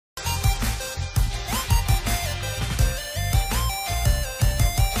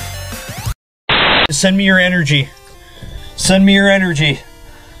send me your energy. Send me your energy.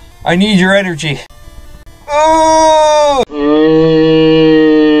 I need your energy. Oh!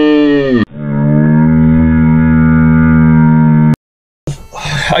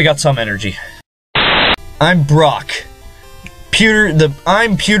 I got some energy. I'm Brock.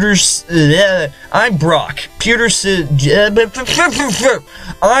 I'm Brock.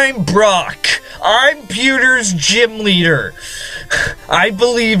 I'm Brock. I'm Pewter's gym leader. I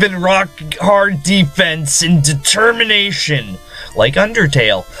believe in rock hard defense and determination, like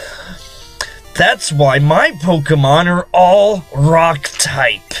Undertale. That's why my Pokemon are all rock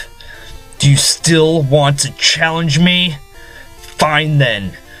type. Do you still want to challenge me? Fine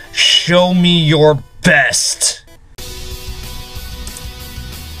then. Show me your best.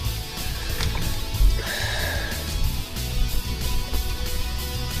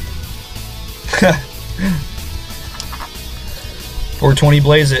 Ha. 420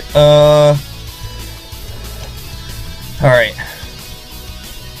 blaze it. Alright.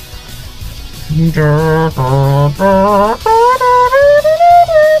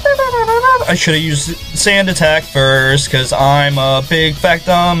 I should have used sand attack first, because I'm a big fat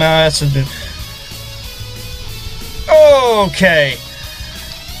dumbass. Okay.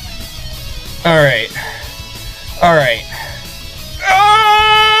 Alright. Alright.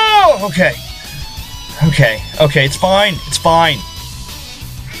 Oh! Okay. Okay. Okay, it's fine. It's fine.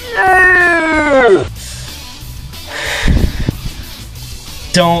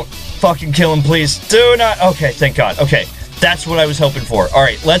 Don't fucking kill him, please. Do not. Okay, thank God. Okay, that's what I was hoping for.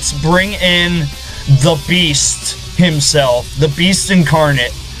 Alright, let's bring in the Beast himself. The Beast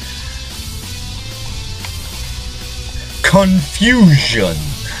incarnate. Confusion.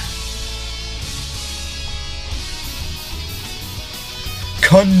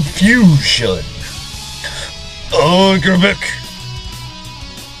 Confusion. Ogrevic.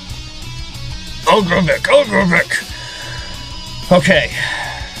 Ogrevic. Ogrevic. Okay.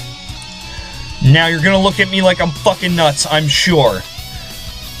 Now you're gonna look at me like I'm fucking nuts, I'm sure.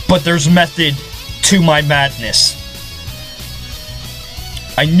 But there's method to my madness.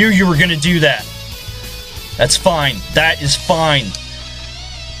 I knew you were gonna do that. That's fine. That is fine.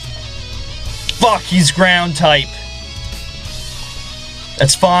 Fuck, he's ground type.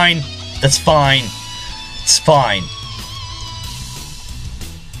 That's fine. That's fine. It's fine.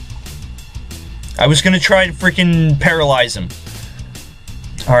 I was gonna try to freaking paralyze him.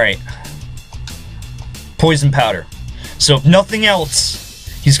 Alright. Poison powder. So if nothing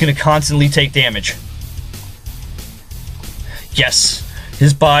else, he's gonna constantly take damage. Yes.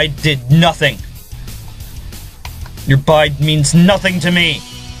 His bide did nothing. Your bide means nothing to me.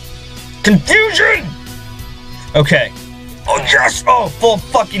 Confusion! Okay. Oh, yes! Oh, full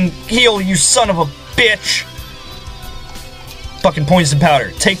fucking heal, you son of a bitch! Fucking poison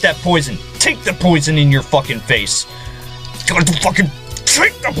powder. Take that poison. Take the poison in your fucking face. God, fucking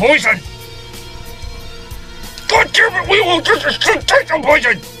take the poison! God damn it, we will just take the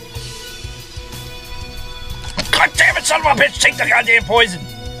poison! God damn it, son of a bitch, take the goddamn poison!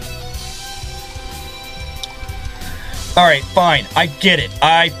 Alright, fine. I get it.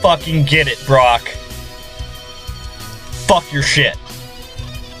 I fucking get it, Brock. Fuck your shit.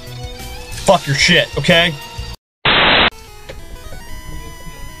 Fuck your shit, okay?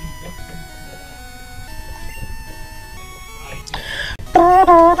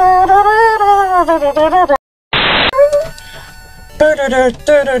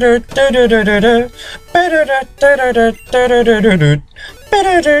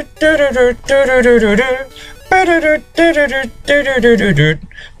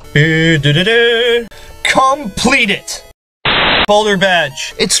 Complete it! Boulder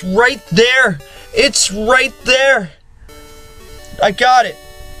badge. It's right there. It's right there. I got it.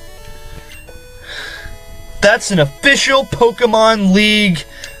 That's an official Pokemon League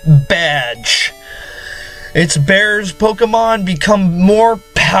badge. Its bearers Pokemon become more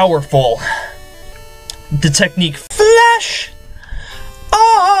powerful. The technique Flash.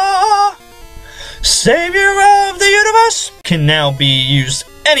 Ah! Savior of the universe can now be used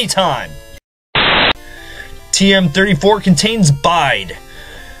anytime. TM34 contains Bide.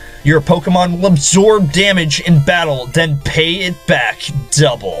 Your Pokemon will absorb damage in battle, then pay it back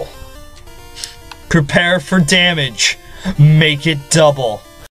double. Prepare for damage. Make it double.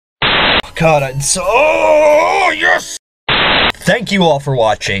 God, I'm so... Oh, yes! Thank you all for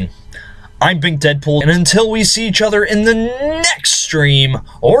watching. I'm Binkdeadpool, and until we see each other in the next stream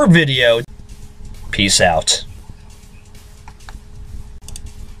or video, peace out.